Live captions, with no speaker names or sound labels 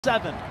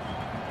7.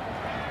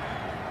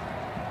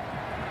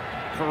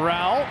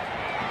 Corral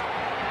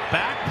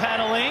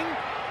backpedaling,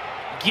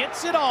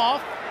 gets it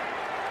off,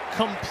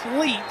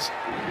 complete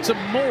to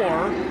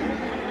Moore.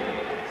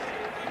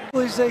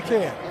 As they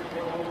can.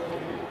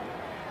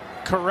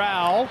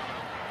 Corral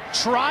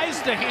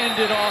tries to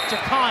hand it off to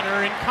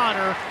Connor, and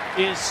Connor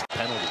is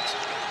penalties.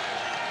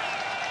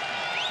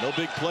 No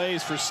big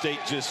plays for State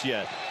just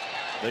yet.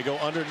 They go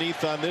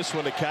underneath on this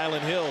one to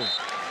Kylan Hill,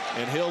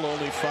 and Hill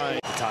only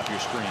finds the top of your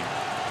screen.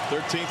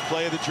 13th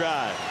play of the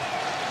drive.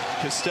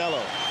 Costello,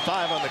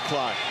 5 on the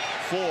clock.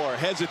 4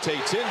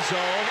 hesitates in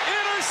zone,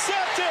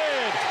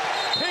 intercepted,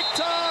 picked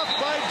off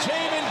by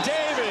Jamin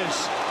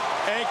Davis,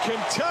 and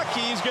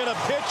Kentucky's going to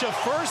pitch a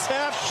first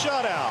half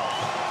shutout.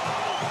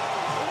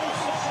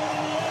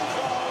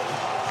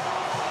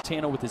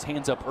 Tano with his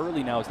hands up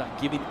early now is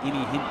not giving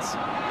any hints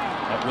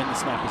at when the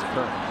snap is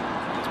occurring.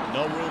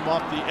 No room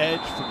off the edge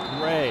for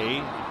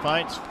Gray.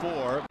 Finds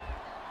 4.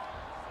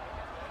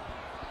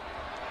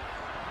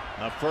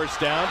 Now first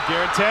down,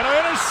 Garantano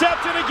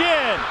intercepted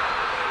again.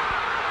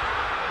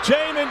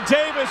 Jamin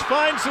Davis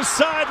finds the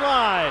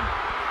sideline.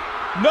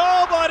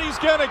 Nobody's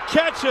going to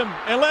catch him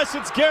unless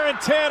it's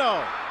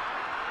Garantano.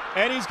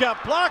 And he's got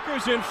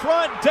blockers in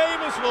front.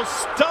 Davis will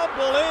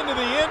stumble into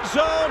the end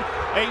zone.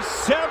 A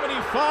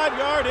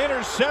 75-yard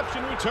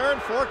interception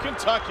return for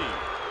Kentucky.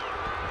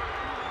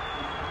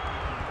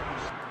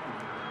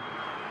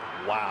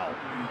 Wow.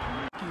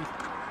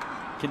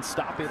 Can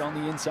stop it on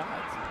the inside.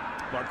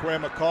 Marquare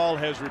McCall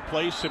has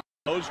replaced him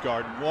in nose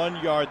guard.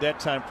 1 yard that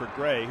time for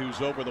Gray,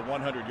 who's over the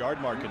 100-yard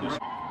mark in this.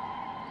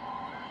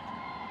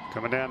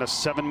 Coming down to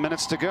 7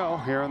 minutes to go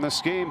here in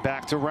this game.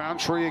 Back to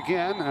Roundtree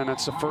again, and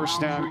it's a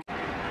first down.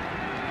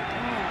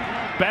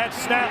 Bad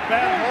snap,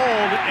 bad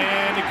hold,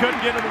 and he couldn't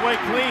get it away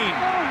clean.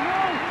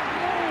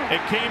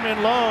 It came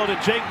in low to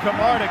Jake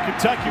Camarda.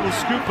 Kentucky will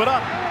scoop it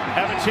up,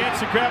 have a chance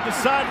to grab the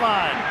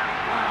sideline.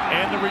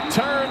 And the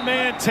return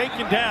man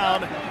taken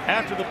down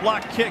after the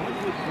block kick.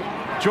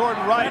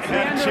 Jordan Wright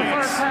had a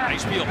chance.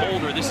 Nice be a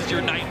holder. This is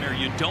your nightmare.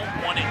 You don't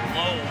want it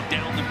low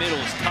down the middle.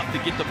 It's tough to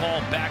get the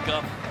ball back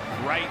up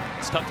right.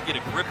 It's tough to get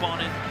a grip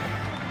on it.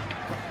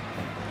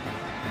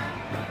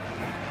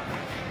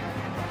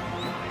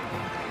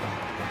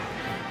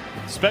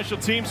 Special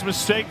teams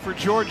mistake for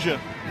Georgia.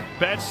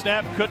 Bad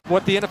snap.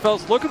 What the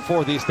NFL's looking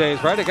for these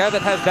days, right? A guy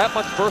that has that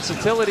much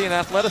versatility and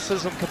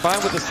athleticism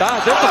combined with the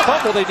size. There's the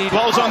fumble they need.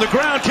 Ball's on the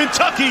ground.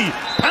 Kentucky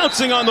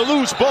pouncing on the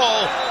loose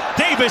ball.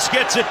 Davis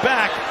gets it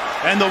back,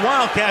 and the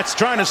Wildcats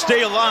trying to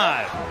stay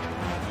alive.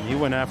 You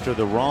went after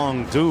the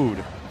wrong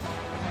dude.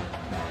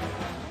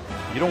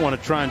 You don't want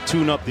to try and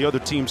tune up the other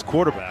team's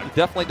quarterback. You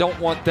definitely don't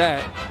want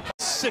that.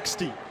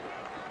 60.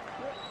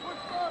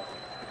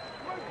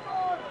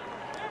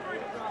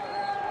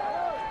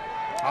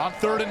 On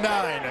 3rd and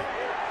 9.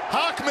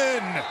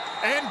 Hockman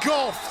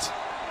engulfed.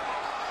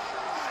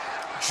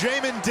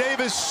 Jamin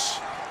Davis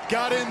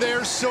got in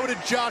there. So did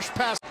Josh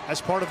Pass as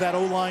part of that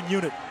O-line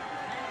unit.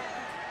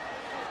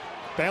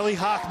 Bailey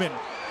Hockman.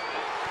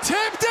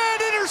 Tipped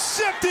and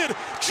intercepted.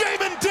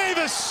 Jamin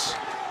Davis.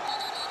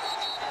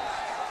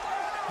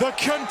 The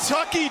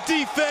Kentucky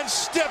defense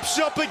steps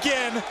up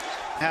again.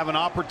 Have an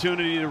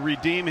opportunity to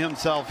redeem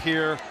himself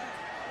here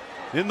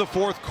in the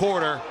 4th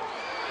quarter.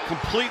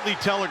 Completely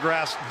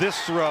telegraphs this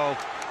throw.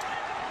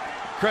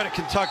 Credit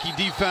Kentucky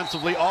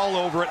defensively all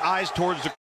over it, eyes towards the